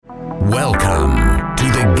Welcome to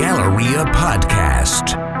the Galleria Podcast.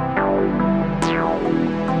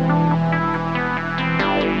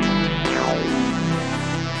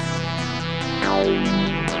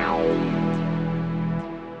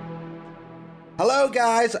 Hello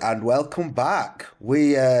guys and welcome back.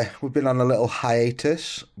 We've been on a little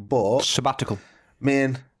hiatus, but sabbatical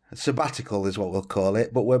is what we'll call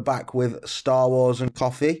it, but we're back with Star Wars and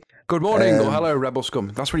coffee. Good morning, or hello, Rebel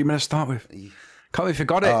Scum. That's what you meant to start with. Can't believe you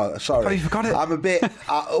forgot it. Oh, sorry. Can't believe you forgot it. I'm a bit...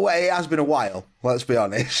 well, it has been a while, let's be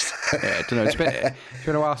honest. Yeah, I don't know. It's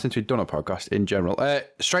been a while since we've done a podcast in general.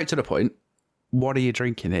 Straight to the point, what are you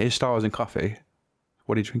drinking? It is Star Wars and coffee.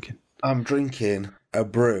 What are you drinking? I'm drinking a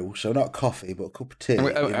brew, so not coffee, but a cup of tea.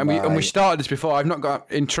 And we started this before. I've not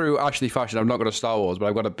got, in true Ashley fashion, I've not got a Star Wars, but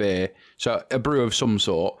I've got a beer. So a brew of some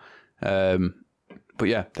sort. But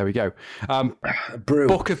yeah, there we go. Brew.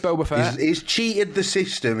 Book of Boba Fett. He's cheated the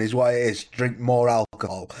system, is what it is. Drink more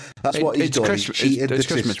alcohol. That's what he's done. He's cheated the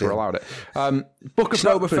Christmas, system. we're allowed it. Book of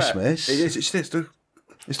Boba Christmas. Fett. It is. It's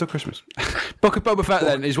still Christmas. Book of Boba Fett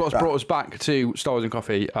then is what's brought us back to Star Wars and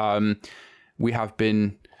Coffee. We have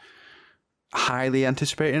been highly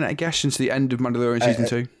anticipating it, I guess, since the end of Mandalorian Season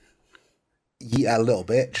 2. Yeah, a little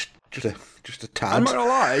bit. Just a tad. I'm not going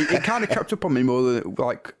to lie, it kind of crept up on me more than,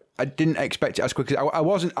 like, I didn't expect it as quickly. I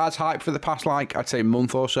wasn't as hyped for the past, like, I'd say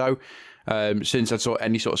month or so, since I saw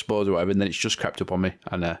any sort of spoilers or whatever, and then it's just crept up on me.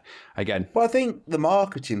 And again... Well, I think the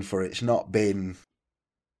marketing for it's not been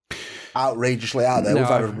outrageously out there. No, We've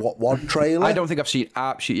had, one trailer? I don't think I've seen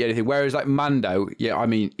absolutely anything. Whereas, like, Mando, yeah, I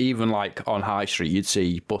mean, even, like, on High Street, you'd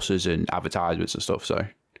see buses and advertisements and stuff, so...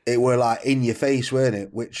 It were, like, in your face, weren't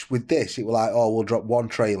it? Which, with this, it were like, oh, we'll drop one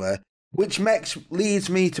trailer... Which leads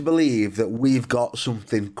me to believe that we've got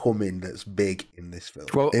something coming that's big in this film.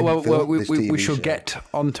 We shall get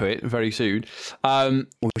onto it very soon.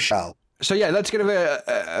 We shall. So yeah, let's give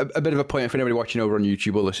a bit of a point for anybody watching over on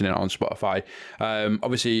YouTube or listening on Spotify.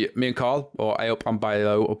 Obviously, me and Carl, or Aop and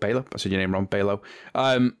Bailo, I said your name wrong, Bailo,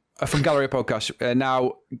 are from Galleria Podcast.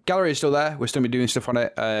 Now, Galleria is still there. We're still be doing stuff on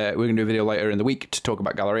it. We're going to do a video later in the week to talk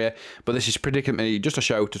about Galleria. But this is predictably just a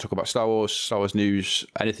show to talk about Star Wars news,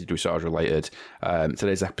 anything to do with Star Wars related.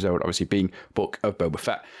 Today's episode, obviously, being Book of Boba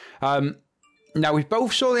Fett. Now, we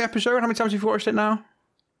both saw the episode. How many times have you watched it now?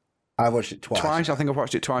 I've watched it twice. I think I've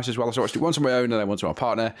watched it twice as well. So I watched it once on my own and then once with my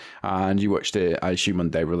partner. And you watched it, I assume, on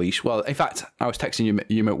day release. Well, in fact, I was texting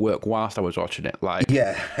you at work whilst I was watching it. Like,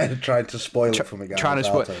 yeah, trying to spoil it for me, guys. Trying to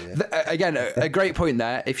spoil. Again, a great point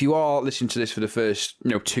there. If you are listening to this for the first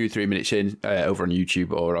 2-3 minutes in over on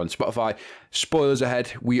YouTube or on Spotify, spoilers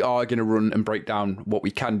ahead. We are going to run and break down what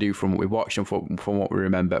we can do from what we watched and from what we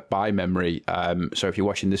remember by memory. So if you're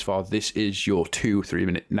watching this far, this is your 2-3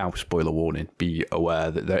 minute now spoiler warning. Be aware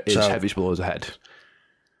that there is heavy spoilers ahead.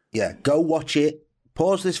 Yeah, go watch it.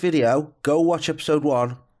 Pause this video. Go watch episode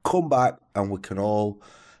 1. Come back and we can all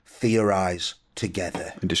theorise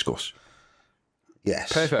together And discuss.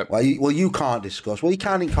 Yes. Perfect. Well, you can't discuss. Well, you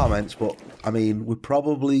can in comments, but I mean, we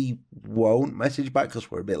probably won't message back because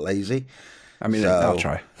we're a bit lazy. I mean, I'll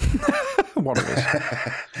try. One of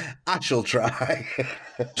us. I shall try.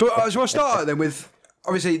 So I'll start then with,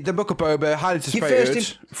 obviously, the Book of Boba, highly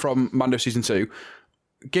anticipated from Mando Season 2.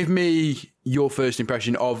 Give me your first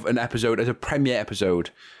impression of an episode as a premiere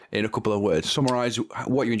episode in a couple of words. Summarise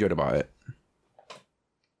what you enjoyed about it.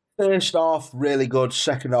 First half, really good.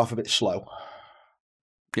 Second half, a bit slow.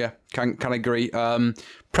 Yeah, can agree.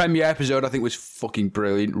 Premiere episode, I think, was fucking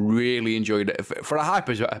brilliant. Really enjoyed it. For a hype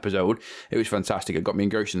episode, it was fantastic. It got me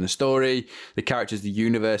engrossed in the story, the characters, the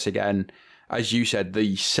universe again. As you said,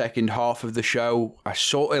 the second half of the show, I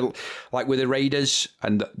sort of, like with the Raiders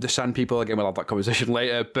and the Sand People, again, we'll have that conversation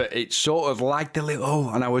later, but it sort of lagged a little,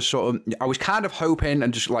 and I was kind of hoping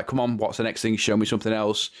and just like, come on, what's the next thing? Show me something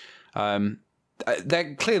else.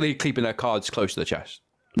 They're clearly keeping their cards close to the chest.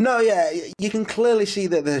 No, yeah, you can clearly see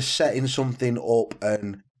that they're setting something up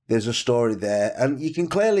and there's a story there. And you can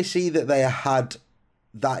clearly see that they had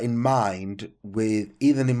that in mind with,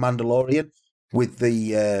 even in Mandalorian, with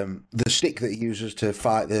the stick that he uses to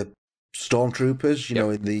fight the stormtroopers,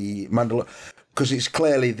 in the Mandalorian. Because it's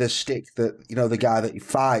clearly the stick that, the guy that he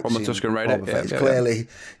fights. From the Tusken Raider.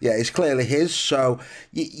 It's clearly his. So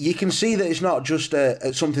you can see that it's not just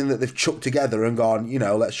something that they've chucked together and gone,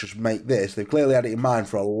 let's just make this. They've clearly had it in mind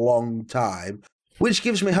for a long time, which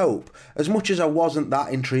gives me hope. As much as I wasn't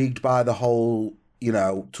that intrigued by the whole,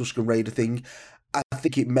 Tusken Raider thing, I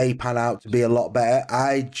think it may pan out to be a lot better.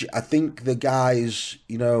 I think the guys,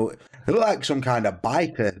 They look like some kind of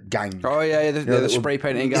biker gang. Oh yeah, the spray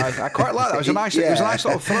painting guys. I quite like that. It was a nice, it was a nice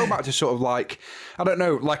sort of throwback to sort of like, I don't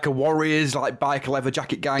know, like a Warriors, like biker leather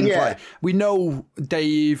jacket gang. Yeah. Like, we know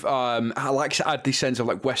Dave likes to add this sense of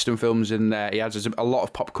like Western films in there. He adds a lot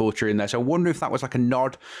of pop culture in there. So I wonder if that was like a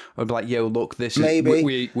nod of like, yo, look, this is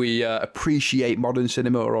Maybe. we appreciate modern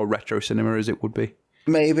cinema or retro cinema as it would be.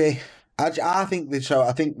 Maybe. I think this. So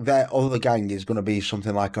I think their other gang is going to be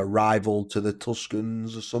something like a rival to the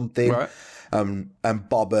Tuscans or something. Right. And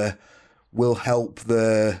Boba will help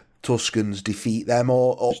the Tuscans defeat them,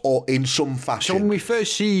 or in some fashion. So when we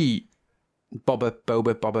first see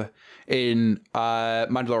Boba in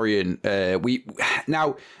Mandalorian,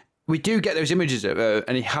 we do get those images of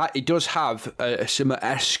and he does have a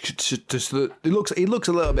similar-esque to he looks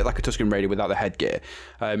a little bit like a Tusken Raider without the headgear,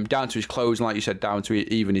 down to his clothes and, like you said, down to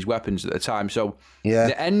even his weapons at the time. So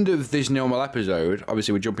the end of this normal episode,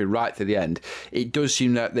 obviously we're jumping right to the end, it does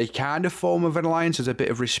seem that they kind of form of an alliance. There's a bit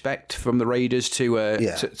of respect from the Raiders to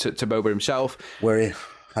Boba himself. Where he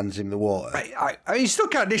hands him the water. I mean, he's still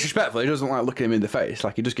kind of disrespectful. He doesn't like looking him in the face.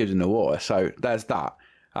 Like, he just gives him the water. So there's that.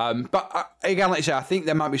 But again, like I say, I think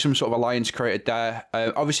there might be some sort of alliance created there.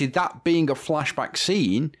 Obviously, that being a flashback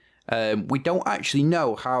scene, we don't actually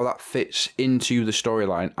know how that fits into the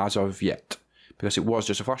storyline as of yet, because it was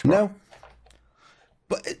just a flashback. No.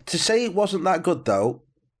 But to say it wasn't that good, though,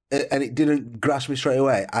 and it didn't grasp me straight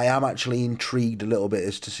away, I am actually intrigued a little bit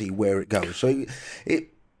as to see where it goes. So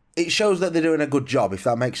it shows that they're doing a good job, if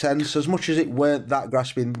that makes sense. As much as it weren't that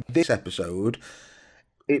grasping this episode,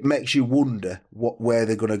 it makes you wonder where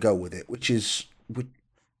they're going to go with it, which is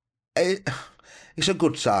it's a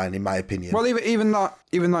good sign, in my opinion. Well, even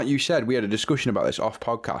that you said, we had a discussion about this off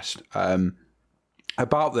podcast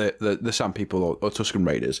about the Sand People or Tusken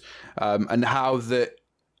Raiders, and how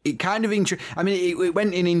it kind of it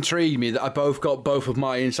went and intrigued me that I got both of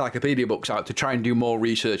my encyclopedia books out to try and do more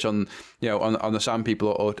research on the Sand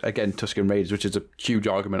People or again Tusken Raiders, which is a huge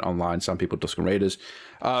argument online. Sand People, Tusken Raiders.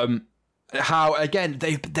 How again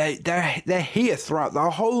they're here throughout the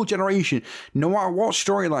whole generation. No matter what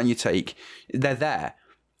storyline you take, they're there.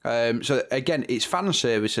 So again, it's fan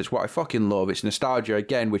service. It's what I fucking love. It's nostalgia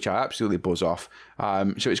again, which I absolutely buzz off.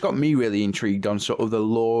 So it's got me really intrigued on sort of the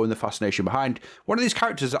lore and the fascination behind one of these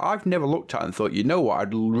characters that I've never looked at and thought, you know what,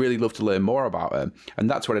 I'd really love to learn more about him. And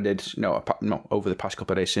that's what I did. Over the past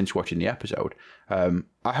couple of days since watching the episode.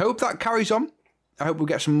 I hope that carries on. I hope we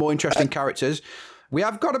get some more interesting characters. We've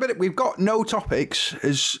got no topics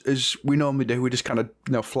as we normally do. We just kind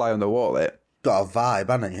of fly on the wall it. Got a vibe,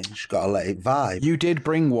 haven't you? You just got to let it vibe. You did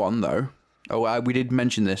bring one though. Oh, we did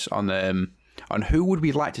mention this on who would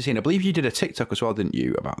we like to see, and I believe you did a TikTok as well, didn't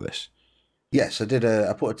you, about this? Yes, I did.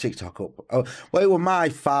 I put a TikTok up. Oh, well, it were my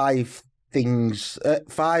five things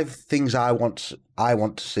I want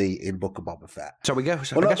to see in Book of Boba Fett. So we go.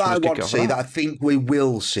 Well, not that I want to see, that I think we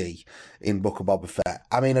will see in Book of Boba Fett.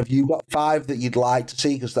 I mean, have you got five that you'd like to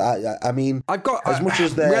see? Because I mean, I've got as much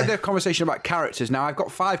as we had the conversation about characters. Now I've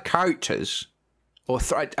got five characters, or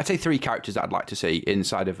I'd say three characters that I'd like to see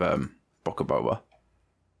inside of Book of Boba.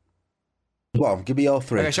 Well, give me your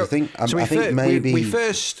three. Okay, so, I think maybe we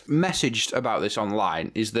first messaged about this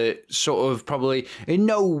online. Is that sort of probably in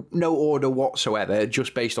no order whatsoever,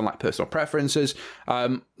 just based on like personal preferences.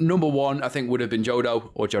 Number one, I think would have been Jodo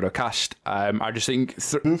or Jodo Cast. I just think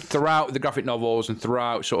throughout the graphic novels and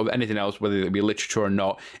throughout sort of anything else, whether it be literature or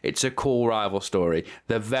not, it's a cool rival story.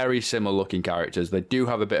 They're very similar looking characters. They do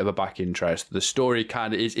have a bit of a back interest. The story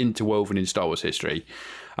kind of is interwoven in Star Wars history.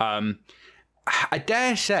 I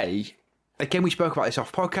dare say. Again, we spoke about this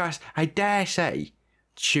off podcast. I dare say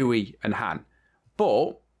Chewie and Han,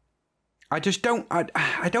 but I just don't.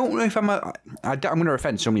 I don't know if I'm going to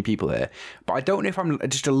offend so many people here, but I don't know if I'm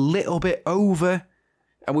just a little bit over.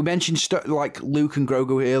 And we mentioned stuff like Luke and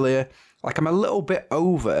Grogu earlier. Like I'm a little bit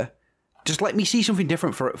over. Just let me see something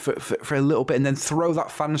different for a little bit, and then throw that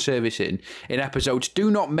fan service in episodes. Do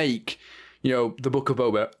not make the Book of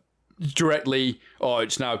Boba directly. Oh,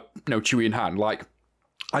 it's now Chewie and Han. Like.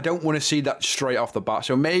 I don't want to see that straight off the bat.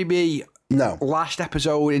 So maybe last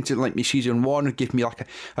episode into like me season one, give me like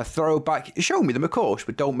a throwback. Show me them, of course,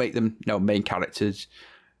 but don't make them main characters.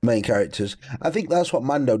 Main characters. I think that's what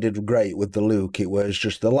Mando did great with the Luke. It was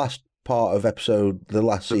just the last part of episode, the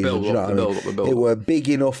last season. It were big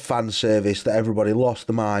enough fan service that everybody lost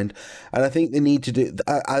their mind. And I think they need to do.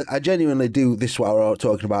 I genuinely do. This is what we were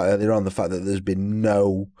talking about earlier on, the fact that there's been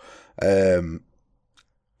no.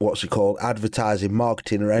 What's it called? Advertising,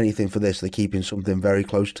 marketing, or anything for this. They're keeping something very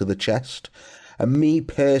close to the chest. And me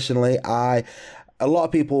personally, a lot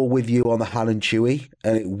of people are with you on the Han and Chewie,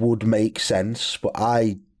 and it would make sense, but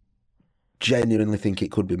I genuinely think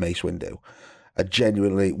it could be Mace Windu. I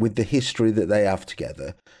genuinely, with the history that they have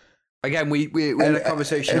together. Again, we had a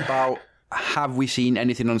conversation about, have we seen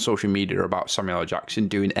anything on social media about Samuel L. Jackson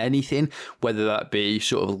doing anything, whether that be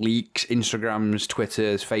sort of leaks, Instagrams,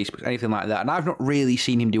 Twitters, Facebook, anything like that. And I've not really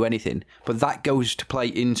seen him do anything, but that goes to play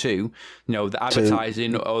into, the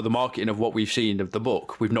advertising or the marketing of what we've seen of the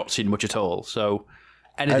book. We've not seen much at all. So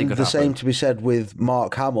anything could happen. Same to be said with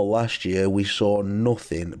Mark Hamill last year. We saw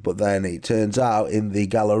nothing, but then it turns out in the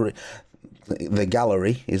gallery,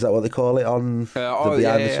 is that what they call it on the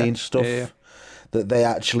behind-the-scenes stuff? Yeah. That they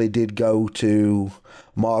actually did go to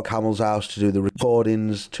Mark Hamill's house to do the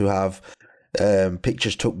recordings, to have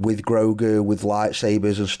pictures took with Grogu, with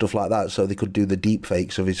lightsabers and stuff like that, so they could do the deep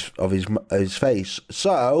fakes of his face.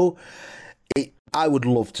 So I would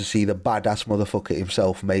love to see the badass motherfucker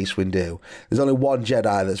himself, Mace Windu. There's only one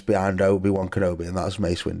Jedi that's behind Obi-Wan Kenobi, and that's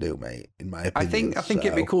Mace Windu, mate, in my opinion. I think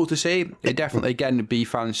it'd be cool to see. It definitely, again, be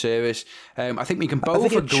fan service. I think we can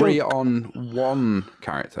both agree on one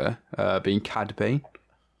character, being Cad Bane.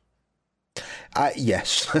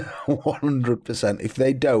 Yes, 100%. If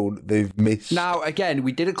they don't, they've missed. Now, again,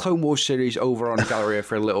 we did a Clone Wars series over on Galleria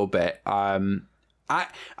for a little bit.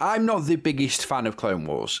 I'm not the biggest fan of Clone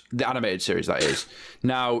Wars, the animated series, that is.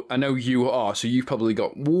 Now, I know you are, so you've probably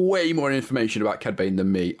got way more information about Cad Bane than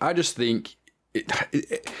me. I just think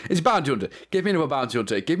it's Bounty Hunter. Give me another Bounty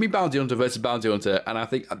Hunter. Give me Bounty Hunter versus Bounty Hunter, and I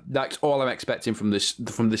think that's all I'm expecting from this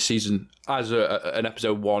season as an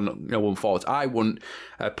episode 1 forward. I want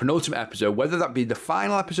a penultimate episode, whether that be the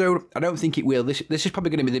final episode. I don't think it will. This is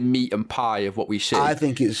probably going to be the meat and pie of what we see. I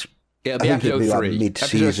think it'll be episode 3.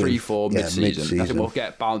 Mid-season. Episode 3, 4, mid-season. Mid-season. I think we'll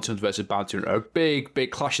get Bounty Hunter versus Bounty Hunter. A big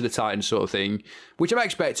Clash of the Titans sort of thing, which I'm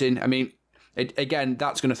expecting. I mean, again,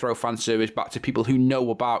 that's going to throw fan service back to people who know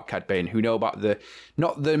about Cad Bane, who know about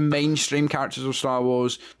not the mainstream characters of Star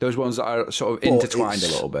Wars, those ones that are sort of intertwined a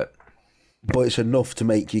little bit. But it's enough to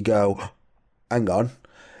make you go, hang on.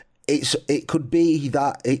 It could be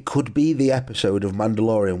the episode of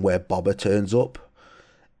Mandalorian where Boba turns up.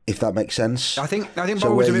 If that makes sense. I think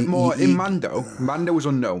Boba was a bit more in Mando. Mando was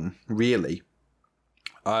unknown, really.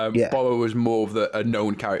 Boba was more of a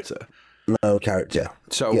known character. No character. Yeah.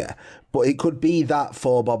 So but it could be that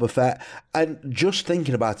for Boba Fett. And just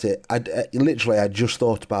thinking about it, I just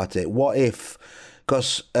thought about it. What if,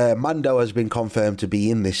 because Mando has been confirmed to be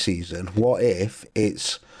in this season, what if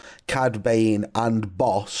it's Cad Bane and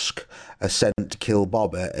Bosk are sent to kill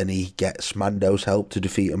Boba, and he gets Mando's help to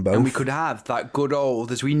defeat them both? And we could have that good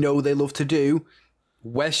old, as we know they love to do,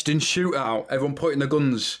 Western shootout. Everyone pointing their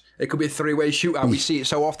guns. It could be a 3-way shootout. We see it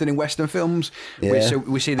so often in Western films. Yeah.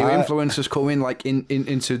 We see the influencers coming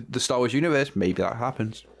into the Star Wars universe. Maybe that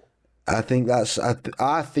happens. I think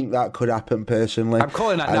that could happen personally. I'm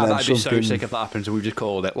calling that now. That'd be so sick if that happens. And we just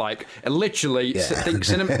called it literally. Think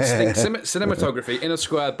cinematography in a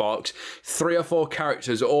square box. 3 or 4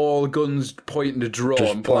 characters, all guns pointing to draw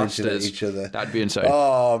and blasters. At each other. That'd be insane.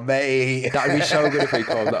 Oh mate, that'd be so good if we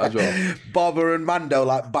called that as well. Boba and Mando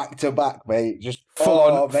back to back, mate. Just full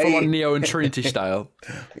on Neo and Trinity style.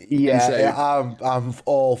 Yeah, I'm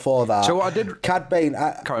all for that. So what I did, Cad Bane,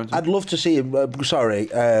 I'd love to see him.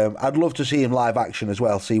 I'd love to see him live action as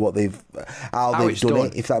well. See how they've done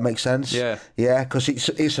it, if that makes sense. Yeah, because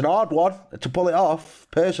it's an hard one to pull it off.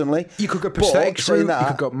 Personally, you could go prosthetics route. You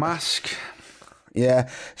could go mask. Yeah,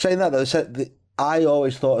 saying that though, I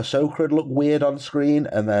always thought Ahsoka would look weird on screen,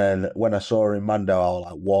 and then when I saw her in Mando, I was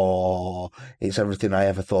like, "Whoa, it's everything I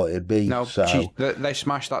ever thought it'd be." No, they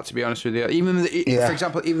smashed that. To be honest with you, for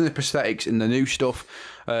example, even the prosthetics in the new stuff.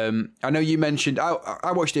 I know you mentioned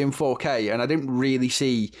I watched it in 4K, and I didn't really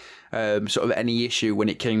see sort of any issue when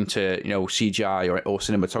it came to CGI or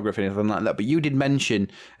cinematography or anything like that. But you did mention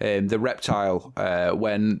the reptile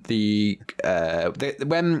when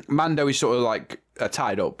when Mando is sort of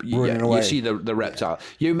tied up. You see the reptile.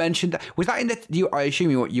 Yeah. You mentioned that. Was that in the? I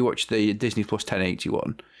assume you watched the Disney Plus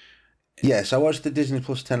 1081. Yes, I watched the Disney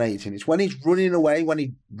Plus 1018. It's when he's running away, when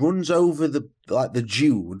he runs over the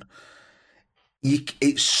dune.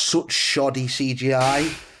 It's such shoddy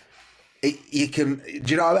CGI. You can,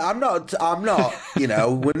 do you know? I'm not.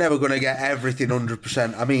 We're never going to get everything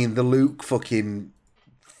 100%. I mean, the Luke fucking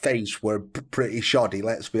face were pretty shoddy.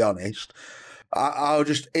 Let's be honest.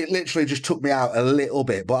 It literally just took me out a little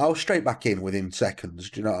bit, but I was straight back in within seconds.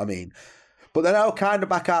 Do you know what I mean? But then I'll kind of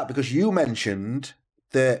back out because you mentioned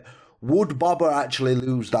that would Boba actually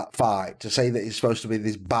lose that fight to say that he's supposed to be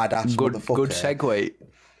this badass motherfucker?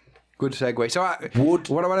 Good segue. So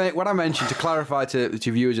what I mentioned to clarify to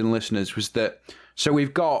viewers and listeners was that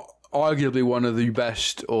we've got arguably one of the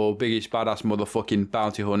best or biggest badass motherfucking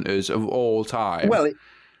bounty hunters of all time. Well,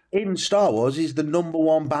 in Star Wars, he's the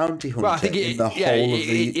 #1 bounty hunter in the whole of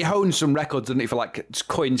the... He owns some records, doesn't he, for like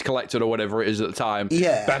coins collected or whatever it is at the time.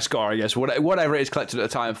 Yeah. Beskar, I guess, whatever it is collected at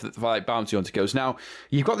the time for like bounty hunter goes. Now,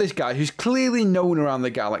 you've got this guy who's clearly known around the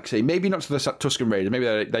galaxy, maybe not to the Tusken Raiders,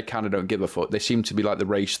 maybe they kind of don't give a fuck. They seem to be like the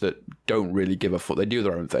race that don't really give a fuck. They do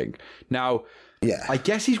their own thing. Now, I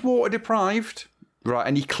guess he's water deprived. Right,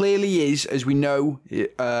 and he clearly is, as we know.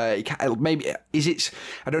 Maybe is it?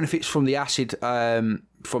 I don't know if it's from the acid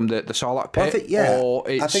from the Sarlacc pit. Or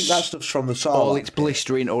I think that stuff's from the Sarlacc. Or it's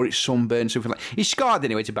blistering, or it's sunburn, something like. He's scarred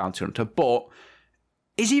anyway to bounty hunter, but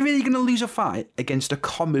is he really going to lose a fight against a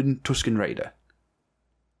common Tusken Raider?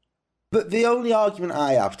 But the only argument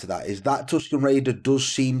I have to that is that Tusken Raider does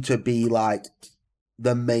seem to be like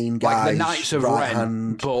the main guy, like the Knights of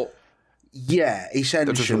Ren, but yeah,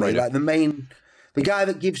 essentially, like the guy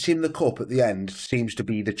that gives him the cup at the end seems to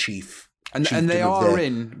be the chief. And they are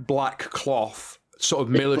in black cloth, sort of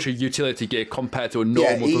military utility gear compared to a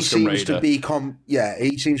normal Tusken Raider.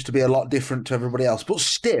 He seems to be a lot different to everybody else, but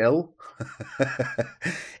still,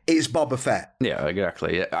 it's Boba Fett. Yeah,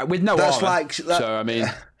 exactly. Yeah. With no armor. So, I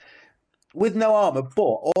mean... With no armor, but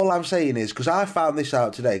all I'm saying is, because I found this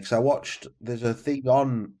out today, because there's a thing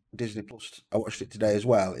on Disney Plus, I watched it today as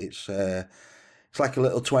well. It's like a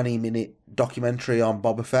little 20-minute documentary on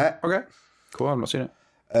Boba Fett. Okay, cool. I've not seen it.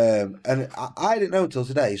 And I didn't know until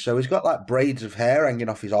today. So he's got like braids of hair hanging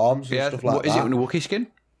off his arms and stuff like that. Is it in Wookiee skin?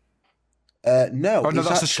 No. Oh, no,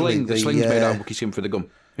 that's the sling. The sling's made out of Wookiee skin for the gun.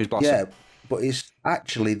 He's blasting. Yeah, but it's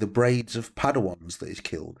actually the braids of Padawans that he's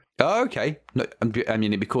killed. Oh, okay. No, I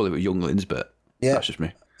mean, it'd be cool if it were younglings, but that's just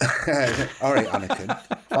me. All right,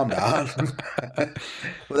 Anakin, calm down.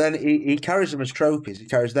 But then he carries them as trophies. He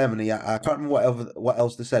carries them, and I can't remember what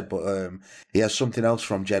else they said, but he has something else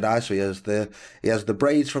from Jedi. So he has the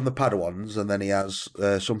braids from the Padawans, and then he has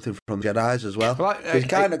something from Jedi's as well. So he's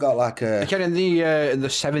kind of got like a. Again, in the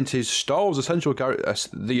 70s, Star Wars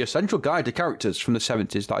the essential guide to characters from the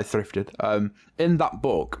 70s that I thrifted. In that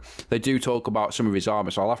book, they do talk about some of his armor,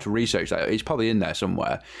 so I'll have to research that. It's probably in there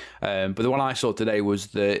somewhere. But the one I saw today was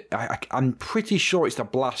I'm pretty sure it's the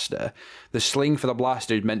blaster. The sling for the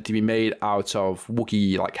blaster is meant to be made out of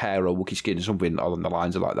Wookiee like hair or Wookiee skin or something along the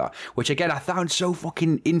lines of like that. Which again, I found so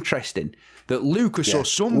fucking interesting that Lucas or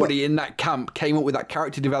somebody in that camp came up with that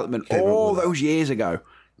character development all those years ago.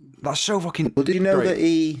 That's so fucking. Well, did you know that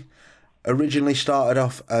he originally started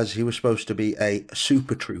off as he was supposed to be a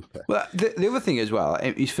super trooper? Well, the other thing as well,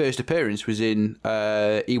 his first appearance was in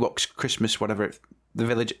Ewok's Christmas, whatever. The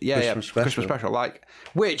village, Christmas special, like,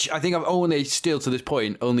 which I think I've only still to this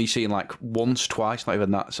point only seen like once, twice, not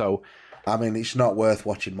even that. So, I mean, it's not worth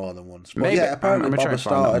watching more than once. But maybe, apparently Boba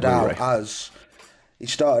started out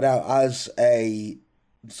as a.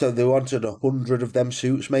 So they wanted 100 of them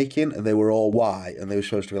suits making, and they were all white, and they were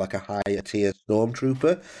supposed to be like a higher tier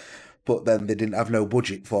stormtrooper. But then they didn't have no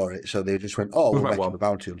budget for it, so they just went, "Oh, we'll make him a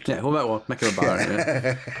bounty hunter." Yeah, we'll make him a bounty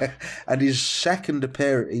hunter. Yeah. And his second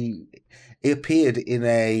appearance, he appeared in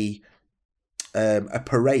a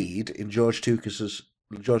parade in George Lucas's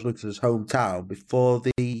hometown before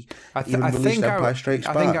the Empire Strikes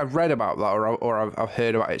Back. I think I've read about that, or I've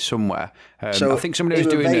heard about it somewhere. So I think somebody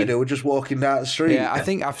was doing it. Vader were just walking down the street. Yeah, I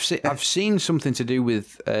think I've seen something to do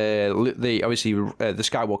with the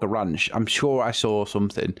Skywalker Ranch. I'm sure I saw some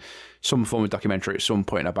form of documentary at some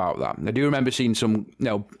point about that. I do remember seeing some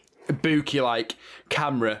booky like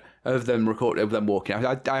camera of them walking.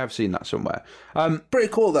 I have seen that somewhere. Pretty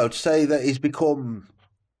cool though to say that he's become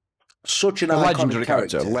such an iconic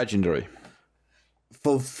character. Legendary.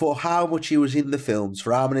 For how much he was in the films,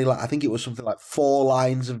 for how many, I think it was something like 4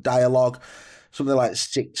 lines of dialogue, something like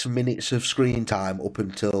 6 minutes of screen time up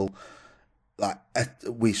until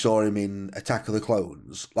we saw him in Attack of the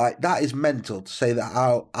Clones. Like, that is mental to say that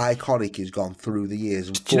how iconic he's gone through the years,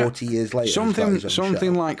 and 40 years later.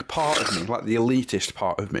 Something like part of me, like the elitist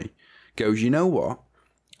part of me, goes, you know what?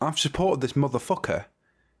 I've supported this motherfucker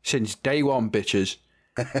since day one, bitches.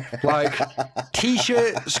 Like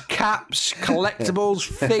t-shirts, caps, collectibles,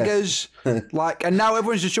 figures, like, and now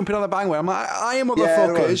everyone's just jumping on the bandwagon. I'm like, I am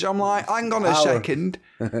motherfuckers. I'm like, hang on a second.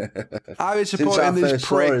 I was supporting this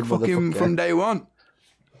prick fucking from day one.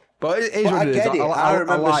 But it is what it is. I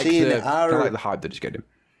remember seeing it. I like the hype that it's getting.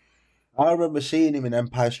 I remember seeing him in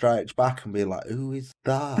Empire Strikes Back and being like, who is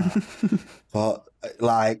that? But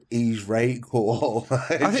like, he's very cool.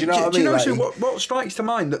 Do you know what I mean? So what strikes to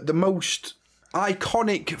mind that the most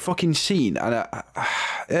iconic fucking scene,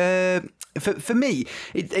 and for me,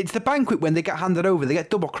 it's the banquet when they get handed over, they get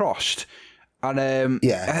double crossed, And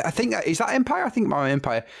Yeah. I think is that Empire. I think my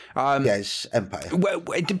Empire. Yeah, it's Empire. Well,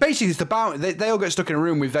 basically, it's about they all get stuck in a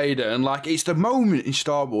room with Vader, and like it's the moment in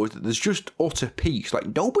Star Wars that there's just utter peace.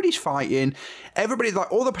 Like nobody's fighting, everybody's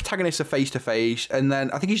like all the protagonists are face to face, and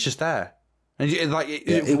then I think he's just there, and he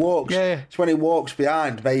walks. Yeah, it's when he walks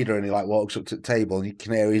behind Vader and he like walks up to the table, and you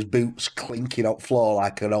can hear his boots clinking up floor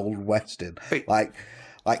like an old western,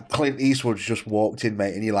 Like Clint Eastwood's just walked in,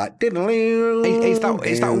 mate, and you're like, it's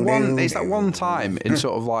that one time in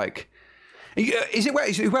sort of like, is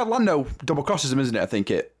it where Lando double crosses him, isn't it? I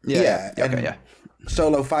think it. Yeah. Okay, yeah.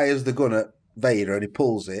 Solo fires the gun at Vader and he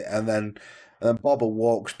pulls it, and then Boba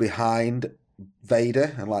walks behind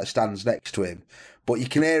Vader and like stands next to him, but you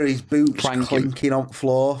can hear his boots clinking on the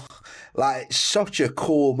floor. Like, it's such a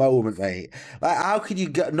cool moment, mate. Like, how could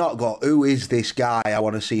you not go, who is this guy? I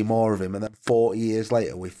want to see more of him. And then 40 years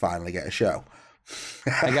later, we finally get a show.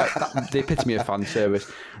 I got the epitome of fan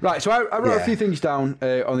service. Right, so I wrote a few things down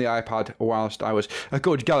on the iPad whilst I was a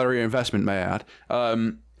good gallery investment, may I add,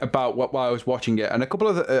 about while I was watching it, and a couple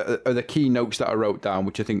of the key notes that I wrote down,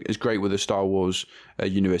 which I think is great with the Star Wars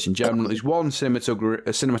universe in general, is one,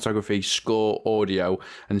 cinematography, score, audio,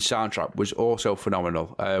 and soundtrack was also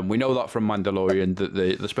phenomenal. We know that from Mandalorian, that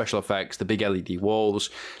the special effects, the big LED walls,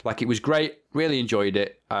 like it was great. Really enjoyed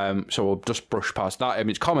it. So we'll just brush past that. I mean,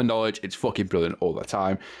 it's common knowledge. It's fucking brilliant all the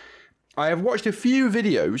time. I have watched a few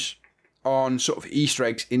videos on sort of Easter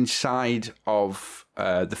eggs inside of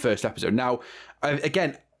the first episode. Now,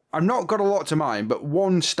 again, I've not got a lot to mind, but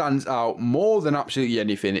one stands out more than absolutely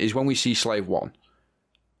anything is when we see Slave One.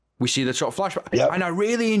 We see the sort of flashback. Yep. And I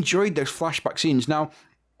really enjoyed those flashback scenes. Now,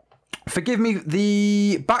 forgive me,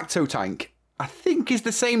 the Bacto tank, I think is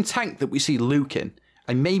the same tank that we see Luke in.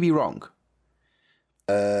 I may be wrong.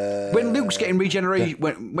 When Luke's getting regeneration,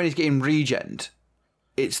 when he's getting regened,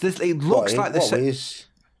 it's this. It looks like the same.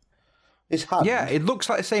 His hand. Yeah, it looks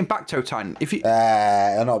like the same Bacto tank. If you, it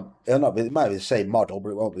might be the same model, but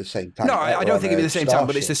it won't be the same tank. No, I don't think it'll be the same tank,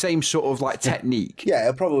 but it's the same sort of like technique. Yeah,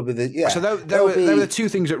 it'll probably be the. Yeah. So there were the two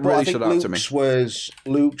things that really stood out to me.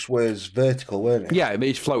 Luke's was vertical, weren't it? Yeah,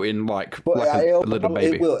 he's floating like a little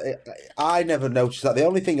baby. I never noticed that. The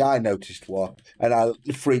only thing I noticed and I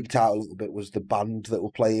freaked out a little bit, was the band that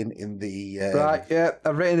were playing in the. Right. Yeah,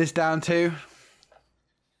 I've written this down too.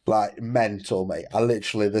 Like mental, mate. I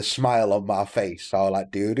literally, the smile on my face, I was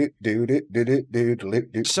like,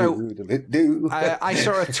 So I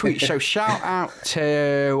saw a tweet. So shout out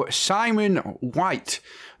to Simon White,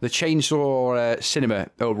 the Chainsaw Cinema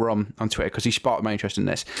over on Twitter, because he sparked my interest in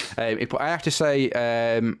this. I have to say,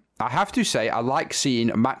 I like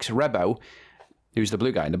seeing Max Rebo, who's the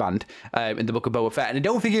blue guy in the band, in the Book of Boba Fett. And I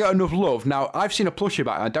don't think he got enough love. Now, I've seen a plushie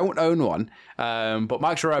about it. I don't own one. But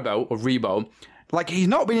Max Rebo, or Rebo, like, he's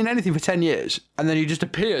not been in anything for 10 years, and then he just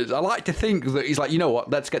appears. I like to think that he's like, you know what,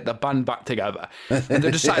 let's get the band back together. And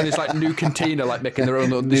they're just sat in this, like, new cantina, like, making their own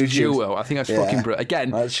little duo. I think that's fucking brilliant.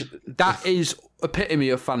 Again, that is epitome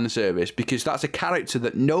of fan service, because that's a character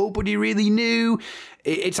that nobody really knew.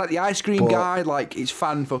 It's like the ice cream guy, like, it's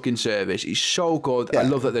fan fucking service. It's so good. Yeah, I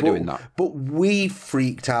love that they're doing that. But we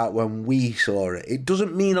freaked out when we saw it. It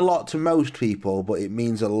doesn't mean a lot to most people, but it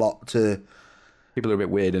means a lot to... People are a bit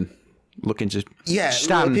weird and... looking to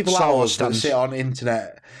people like us that sit on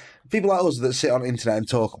internet, and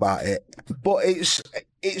talk about it. But it's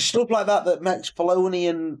stuff like that makes Filoni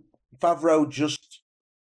and Favreau just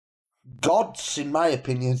gods, in my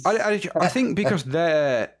opinion. I think because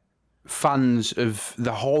they're fans of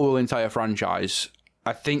the whole entire franchise,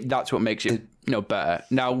 I think that's what makes it better.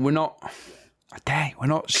 Now we're not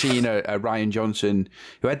seeing a Rian Johnson,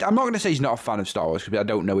 who I'm not going to say he's not a fan of Star Wars, because I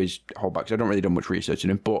don't know his whole back, because I don't really do much research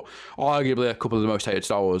on him, but arguably a couple of the most hated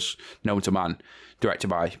Star Wars known to man, directed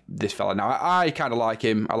by this fella. Now, I kind of like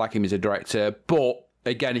him. I like him as a director, but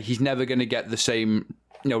again, he's never going to get the same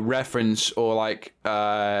reference or like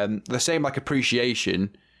the same like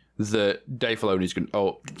appreciation that Dave Filoni's going to...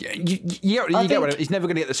 Oh, you get what I mean? He's never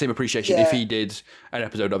going to get the same appreciation if he did an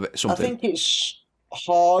episode of it, something. I think it's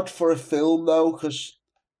hard for a film, though, because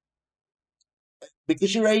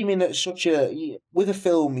you're aiming at with a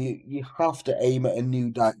film, you have to aim at a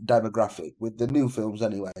new demographic. With the new films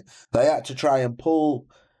anyway, they had to try and pull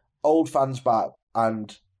old fans back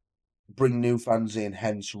and bring new fans in,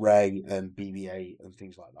 hence Rey and BB-8 and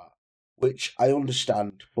things like that, which I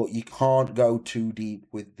understand, but you can't go too deep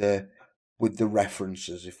with the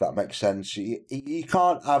references, if that makes sense. You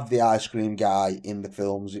can't have the ice cream guy in the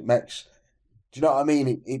films. It makes... Do you know what I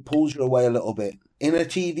mean? It pulls you away a little bit. In a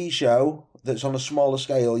TV show that's on a smaller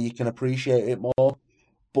scale, you can appreciate it more.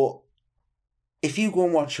 But if you go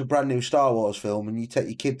and watch a brand new Star Wars film and you take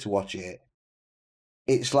your kid to watch it,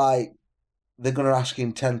 it's like they're going to ask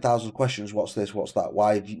him 10,000 questions. What's this? What's that?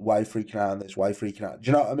 Why are you freaking out on this? Why are you freaking out?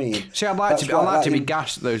 Do you know what I mean? See, I'd like to be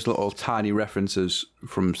gassed at those little tiny references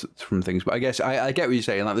from things, but I guess I get what you're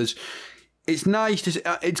saying. Like, it's nice to see,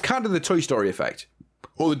 it's kind of the Toy Story effect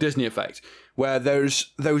or the Disney effect, where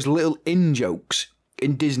there's those little in-jokes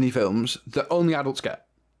in Disney films that only adults get.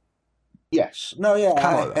 Yes. No, yeah.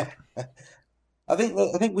 Kind of like that. I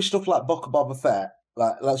think with stuff like Boba Fett,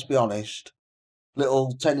 like, let's be honest,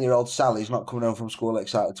 little 10-year-old Sally's not coming home from school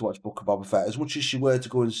excited to watch Book of Boba Fett as much as she were to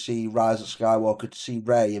go and see Rise of Skywalker, to see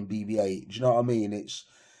Rey and BB-8. Do you know what I mean? It's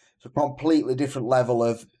a completely different level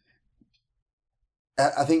of...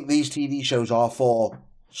 I think these TV shows are for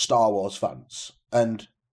Star Wars fans, and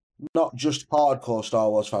not just hardcore Star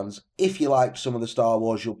Wars fans. If you like some of the Star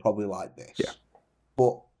Wars, you'll probably like this. Yeah.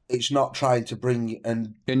 But it's not trying to bring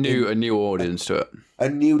a new audience to it. A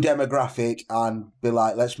new demographic and be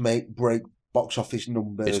like, let's break box office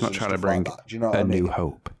numbers. It's not trying to bring like that. Do you know what I mean? New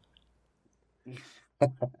hope.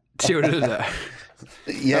 See what it is there?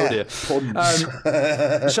 Yeah.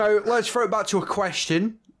 Oh, so let's throw it back to a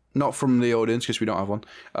question, not from the audience because we don't have one.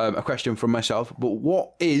 A question from myself. But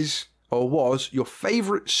what is or was your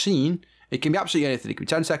favourite scene? It can be absolutely anything. It can be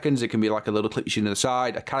 10 seconds. It can be like a little clip you see on the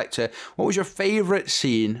side, a character. What was your favourite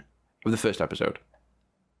scene of the first episode?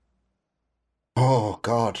 Oh,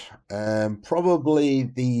 God. Probably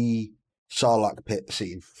the Sarlacc pit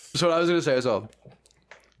scene. That's what I was going to say as well.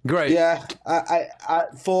 Great. Yeah. I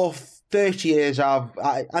for 30 years, in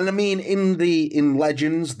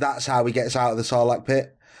Legends, that's how he gets out of the Sarlacc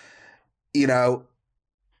pit. You know,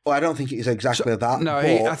 well, I don't think it is exactly that. No,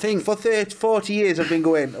 I think... For 40 years I've been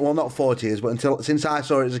going... Well, not 40 years, but since I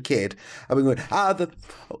saw it as a kid, I've been going, out of the...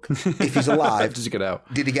 If he's alive... Does he get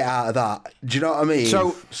out? Did he get out of that? Do you know what I mean?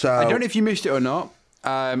 So I don't know if you missed it or not.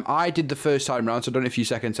 I did the first time round, so I don't know if you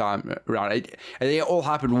second time round. It all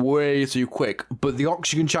happened way too quick, but the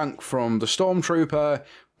oxygen tank from the stormtrooper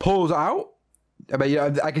pulls out. I mean,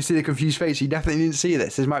 I can see the confused face. He definitely didn't see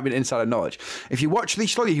this. This might be an insider knowledge. If you watch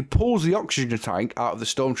this slowly, he pulls the oxygen tank out of the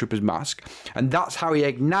stormtrooper's mask, and that's how he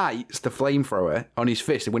ignites the flamethrower on his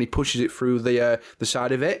fist. And when he pushes it through the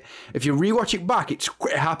side of it, if you rewatch it back, it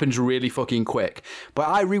happens really fucking quick. But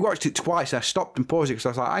I rewatched it twice. I stopped and paused it because I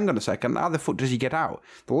was like, "Hang on a second, how the fuck does he get out?"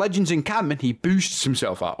 The Legends in canon, he boosts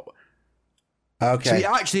himself out. Okay.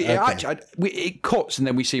 So it cuts and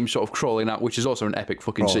then we see him sort of crawling out, which is also an epic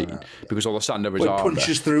fucking scene because all the sand over his arm. He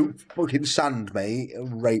punches through fucking sand, mate.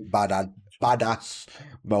 Right, badass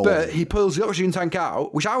moment. But he pulls the oxygen tank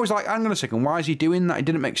out, which I was like, hang on a second, why is he doing that? It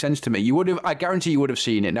didn't make sense to me. I guarantee you would have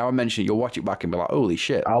seen it. Now I mention it, you'll watch it back and be like, holy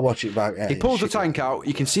shit. I'll watch it back. Yeah, he pulls the tank out,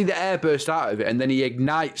 you can see the air burst out of it, and then he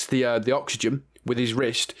ignites the oxygen with his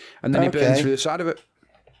wrist, and then he burns through the side of it.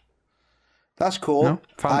 That's cool. No?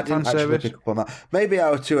 I didn't actually pick up on that. Maybe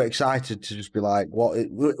I was too excited to just be like, "What?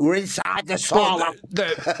 We're inside the Sarlacc."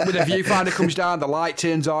 When the viewfinder comes down, the light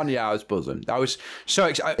turns on. Yeah, I was buzzing. I was so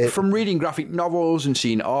excited from reading graphic novels and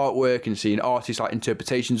seeing artwork and seeing artists like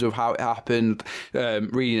interpretations of how it happened.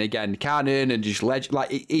 Reading again canon and just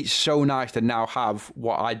it's so nice to now have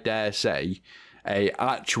what I dare say a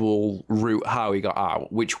actual route how he got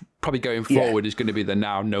out, which probably going forward is going to be the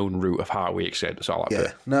now known route of how we escaped the Sarlacc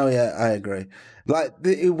pit. No, yeah, I agree. Like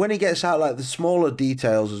when he gets out, like the smaller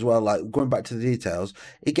details as well, like going back to the details,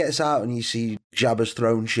 it gets out and you see Jabba's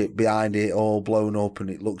throne ship behind it all blown up and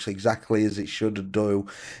it looks exactly as it should do.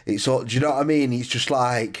 It's all, do you know what I mean? It's just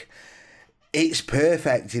like, it's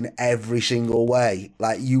perfect in every single way.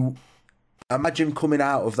 Like you imagine coming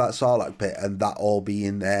out of that Sarlacc pit and that all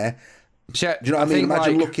being there. So, do you know what I mean?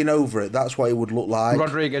 Imagine looking over it. That's what it would look like.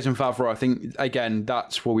 Rodriguez and Favreau, I think, again,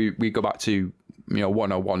 that's where we go back to,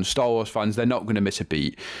 101 Star Wars fans. They're not going to miss a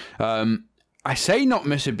beat. I say not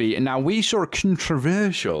miss a beat. And now we saw a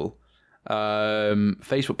controversial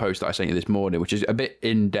Facebook post that I sent you this morning, which is a bit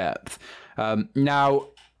in-depth. Now,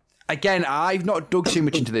 again, I've not dug too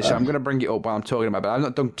much into this, so I'm going to bring it up while I'm talking about it. But I've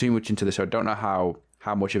not dug too much into this, so I don't know how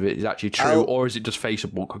much of it is actually true, or is it just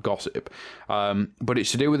Facebook gossip? But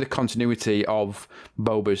it's to do with the continuity of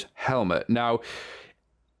Boba's helmet. Now,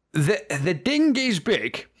 the ding is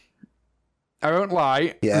big. I won't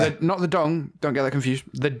lie. Yeah. Not the dong. Don't get that confused.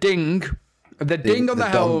 The ding on the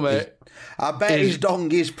helmet. I bet his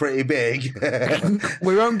dong is pretty big.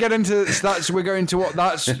 We won't get into that. We're going to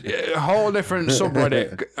that's a whole different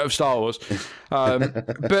subreddit of Star Wars.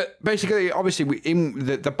 But basically, obviously, in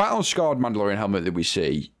the battle-scarred Mandalorian helmet that we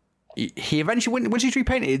see, he eventually, once he's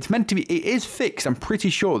repainted, it's meant to be, it is fixed, I'm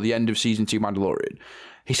pretty sure, at the end of Season 2 Mandalorian.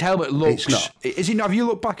 His helmet looks... It's not. Is he not? Have you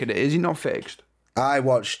looked back at it? Is he not fixed? I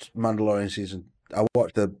watched Mandalorian I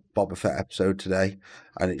watched the Boba Fett episode today,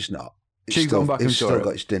 and it's not. It's still got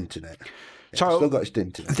its dint in it. So still got his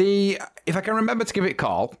dint in it. If I can remember to give it a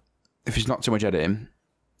call, if it's not too much editing,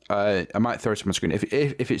 I might throw it on my screen.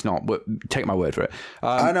 If it's not, but take my word for it.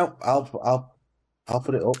 I know. I'll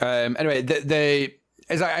put it up. Anyway,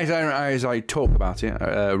 as I talk about it,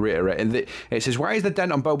 reiterating, it says, why is the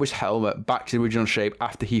dent on Boba's helmet back to the original shape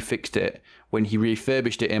after he fixed it when he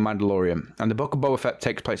refurbished it in Mandalorian? And the Book of Boba Fett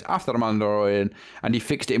takes place after the Mandalorian, and he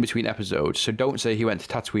fixed it in between episodes, so don't say he went to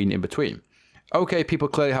Tatooine in between. Okay, people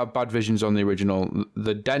clearly have bad visions on the original.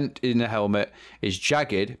 The dent in the helmet is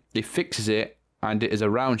jagged. He fixes it, and it is a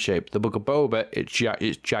round shape. The Book of Boba, it's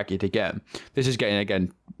jagged again. This is getting,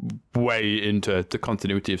 again, way into the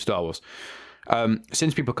continuity of Star Wars.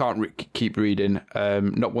 Since people can't keep reading,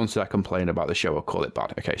 not once did I complain about the show or call it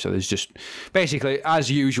bad. Okay, so there's just, basically, as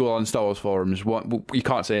usual on Star Wars forums, you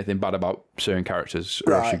can't say anything bad about certain characters,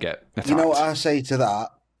 or else you get attacked. You know what I say to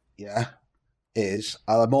that, is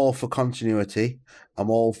I'm all for continuity. I'm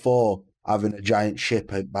all for having a giant ship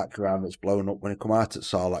background that's blown up when it come out at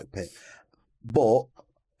Sarlacc pit. But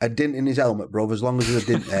a dint in his helmet, bro, as long as there's a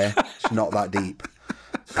dint there, it's not that deep.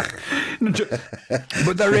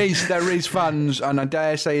 But there is fans, and I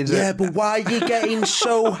dare say that... Yeah, but why are you getting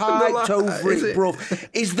so hyped over it, bro?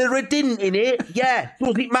 Is there a dint in it? Yeah.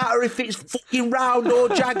 Does it matter if it's fucking round or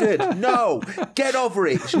jagged? No. Get over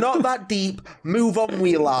it. It's not that deep. Move on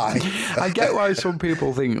with your life. I get why some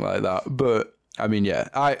people think like that, but, I mean, yeah.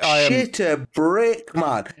 I Shit a brick,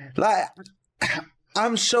 man. Like,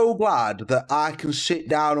 I'm so glad that I can sit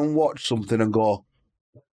down and watch something and go,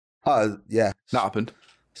 oh, yeah. That happened.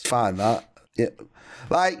 It's fine, that. Yeah.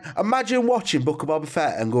 Like, imagine watching Book of Boba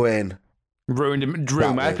Fett and going... Ruined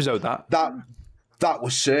my episode, that. That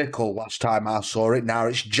was circle last time I saw it, now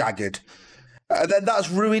it's jagged. And then that's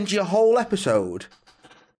ruined your whole episode.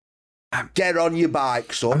 Get on your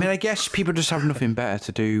bike, son. I mean, I guess people just have nothing better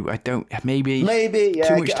to do. Maybe, yeah.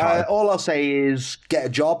 Too much time. All I'll say is get a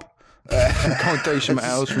job. Can't do something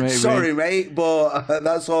else, maybe. Sorry, mate, but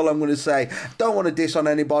that's all I'm going to say. Don't want to diss on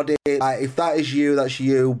anybody. Like, if that is you, that's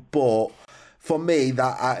you. But for me,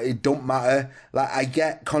 it don't matter. Like, I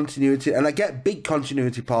get continuity, and I get big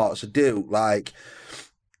continuity parts. I do. Like,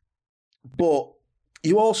 but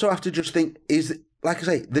you also have to just think: like I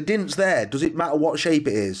say, the dint's there. Does it matter what shape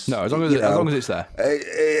it is? No, as long as it's there.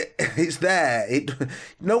 It's there.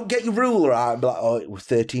 Don't get your ruler out and be like, oh, it was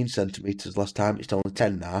 13 centimetres last time, it's only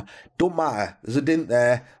 10 now. Don't matter. There's a dint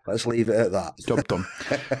there. Let's leave it at that. Job done.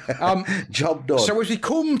 Job done. So as we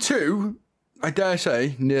come to, I dare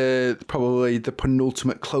say, probably the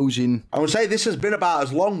penultimate closing... I would say this has been about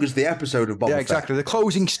as long as the episode of Boba Fett. Yeah, exactly. The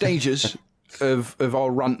closing stages... of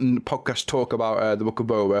our rant and podcast talk about the Book of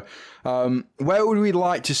Boba. Where would we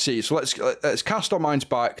like to see? So let's cast our minds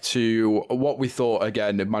back to what we thought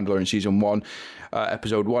again of Mandalorian Season 1,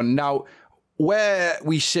 Episode 1. Now, where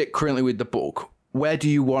we sit currently with the book, where do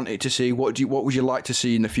you want it to see? What would you like to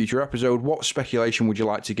see in the future episode? What speculation would you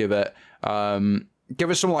like to give it? Give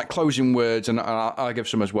us some closing words, and I'll give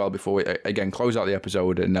some as well before we again close out the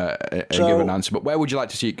episode and give an answer. But where would you like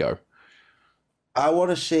to see it go? I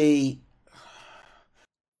want to see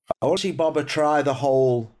Boba try the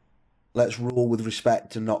whole let's rule with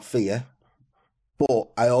respect and not fear. But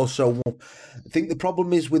I also think the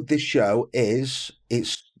problem is with this show is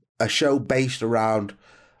it's a show based around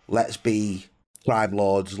let's be crime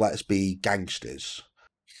lords, let's be gangsters.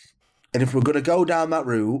 And if we're going to go down that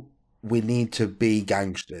route, we need to be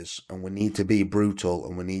gangsters and we need to be brutal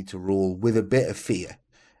and we need to rule with a bit of fear,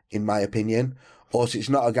 in my opinion. Or it's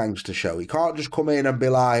not a gangster show. You can't just come in and be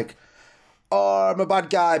like, oh, I'm a bad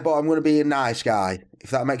guy, but I'm going to be a nice guy. If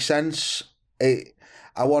that makes sense.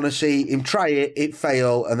 I want to see him try it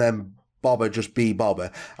fail, and then Boba just be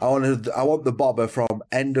Boba. I want the Boba from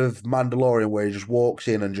end of Mandalorian where he just walks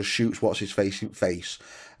in and just shoots what's his face in face,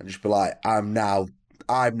 and just be like, I'm now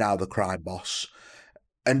the crime boss,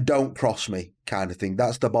 and don't cross me, kind of thing.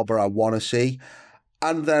 That's the Boba I want to see.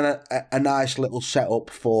 And then a nice little setup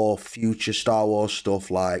for future Star Wars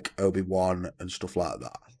stuff like Obi-Wan and stuff like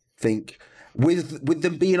that. I think with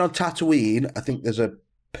them being on Tatooine, I think there's a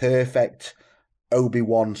perfect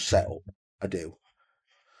Obi-Wan setup. I do.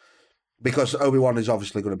 Because Obi-Wan is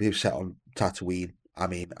obviously going to be set on Tatooine. I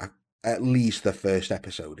mean, at least the first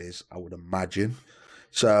episode is, I would imagine.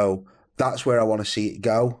 So that's where I want to see it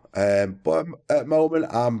go. But at the moment,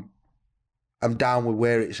 I'm down with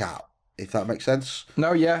where it's at, if that makes sense.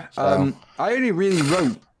 No, yeah. So, I only really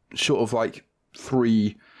wrote sort of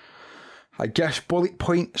 3, I guess, bullet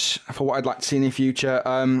points for what I'd like to see in the future.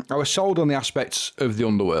 I was sold on the aspects of the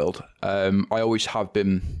underworld. I always have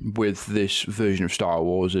been with this version of Star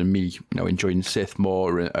Wars, and me, enjoying Sith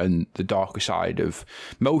more and the darker side of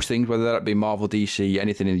most things, whether that be Marvel, DC,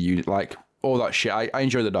 anything in the unit. all that shit. I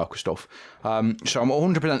enjoy the darker stuff. So I'm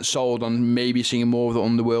 100% sold on maybe seeing more of the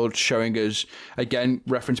Underworld, showing us, again,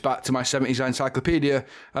 reference back to my 70s encyclopedia,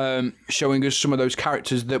 showing us some of those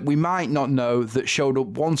characters that we might not know that showed up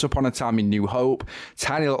once upon a time in New Hope,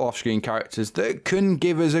 tiny little off-screen characters that can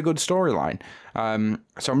give us a good storyline.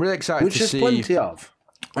 So I'm really excited to see... Which there's plenty of.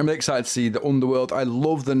 I'm really excited to see the Underworld. I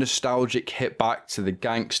love the nostalgic hit back to the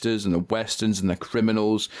gangsters and the westerns and the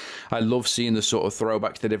criminals. I love seeing the sort of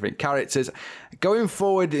throwback to the different characters. Going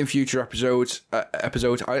forward in future episodes,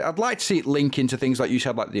 I'd like to see it link into things like you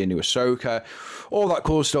said, like the new Ahsoka, all that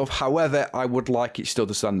cool stuff. However, I would like it still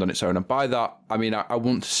to stand on its own. And by that, I mean, I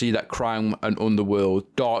want to see that crime and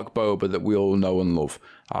underworld, dark Boba that we all know and love.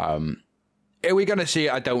 Are we going to see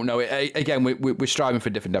it? I don't know. Again, we're striving for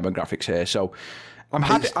different demographics here, so... I'm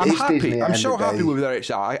happy. I'm so happy with where it's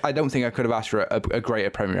at. I don't think I could have asked for a greater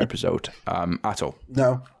premiere episode at all.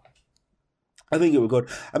 No. I think it was good.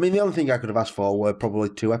 I mean, the only thing I could have asked for were probably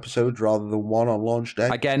 2 episodes rather than 1 on launch day.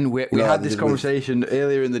 Again, we had this conversation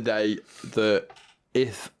earlier in the day that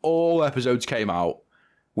if all episodes came out,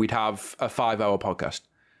 we'd have a 5-hour podcast.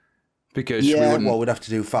 Because we'd have to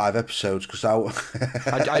do 5 episodes because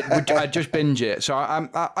I'd just binge it. So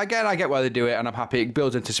I get why they do it, and I'm happy. It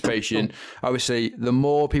builds anticipation. Obviously, the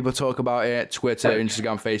more people talk about it, Twitter,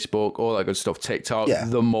 Instagram, Facebook, all that good stuff, TikTok,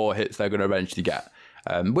 the more hits they're going to eventually get.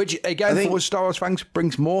 Which, again, for Star Wars fans,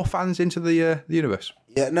 brings more fans into the universe.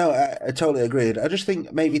 Yeah, no, I totally agreed. I just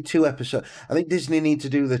think maybe 2 episodes. I think Disney need to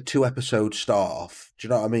do the 2-episode start off. Do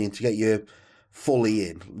you know what I mean? To get you fully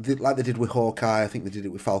in, like they did with Hawkeye. I think they did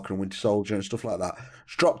it with Falcon and Winter Soldier and stuff like that.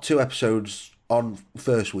 Just drop 2 episodes on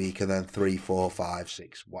first week and then 3, 4, 5,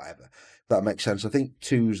 6, whatever. If that makes sense. I think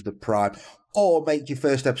 2's the prime. Or make your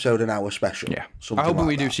first episode an hour special. Yeah, I hope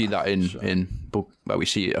we do see that in where we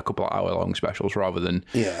see a couple of hour-long specials rather than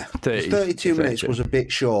 32 minutes was a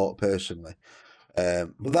bit short, personally. But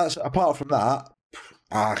that's apart from that,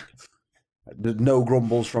 no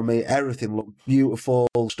grumbles from me. Everything looked beautiful.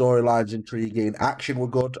 Storylines intriguing. Action were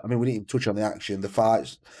good. I mean, we didn't even touch on the action. The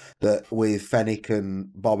fights that with Fennec and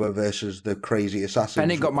Boba versus the crazy assassins.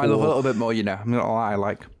 Fennec got my love a little bit more. I'm not gonna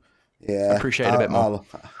lie. I appreciate it a bit more.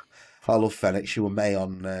 I love Fennec. She was May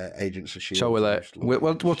on Agents of S.H.I.E.L.D.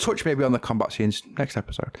 So we'll touch maybe on the combat scenes next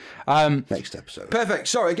episode. Next episode. Perfect.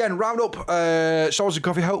 So again, round up. Star Wars and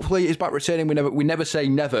Coffee hopefully is back returning. We never say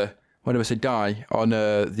never. We never say die on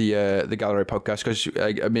the Gallery podcast because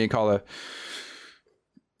me and Carl are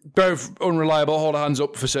both unreliable. Hold our hands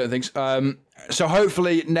up for certain things. So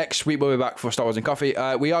hopefully next week we'll be back for Star Wars and Coffee.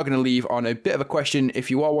 We are going to leave on a bit of a question. If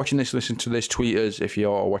you are watching this, listen to this, tweet us. If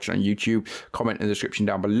you are watching on YouTube, comment in the description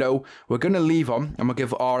down below. We're going to leave on, and we'll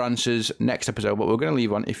give our answers next episode, but we're going to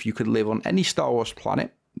leave on if you could live on any Star Wars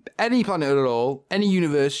planet, any planet at all, any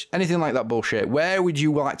universe, anything like that bullshit, where would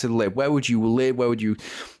you like to live? Where would you live? Where would you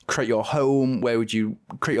create your home? Where would you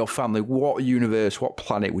create your family? What universe, what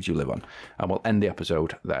planet would you live on? And we'll end the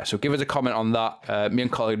episode there. So give us a comment on that. Me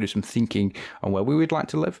and Carl are going to do some thinking on where we would like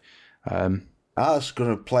to live. That's going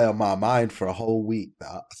to play on my mind for a whole week,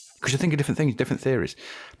 that. Because you think of different things, different theories.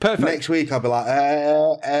 Perfect. Next week I'll be like,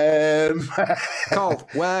 Carl,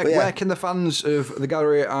 where can the fans of the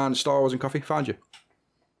Gallery and Star Wars and Coffee find you?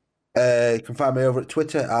 You can find me over at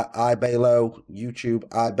Twitter at iBalo, YouTube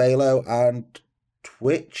iBalo, and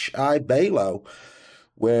Twitch iBalo,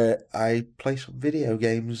 where I play some video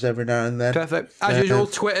games every now and then. Perfect. As usual,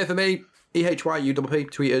 Twitter for me,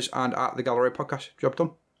 EHYUPP, tweeters, and at the Gallery Podcast. Job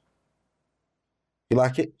done. If you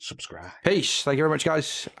like it, subscribe. Peace. Thank you very much,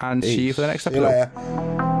 guys, and see you for the next episode. See you later.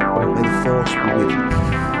 May the force be with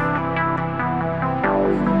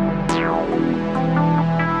you.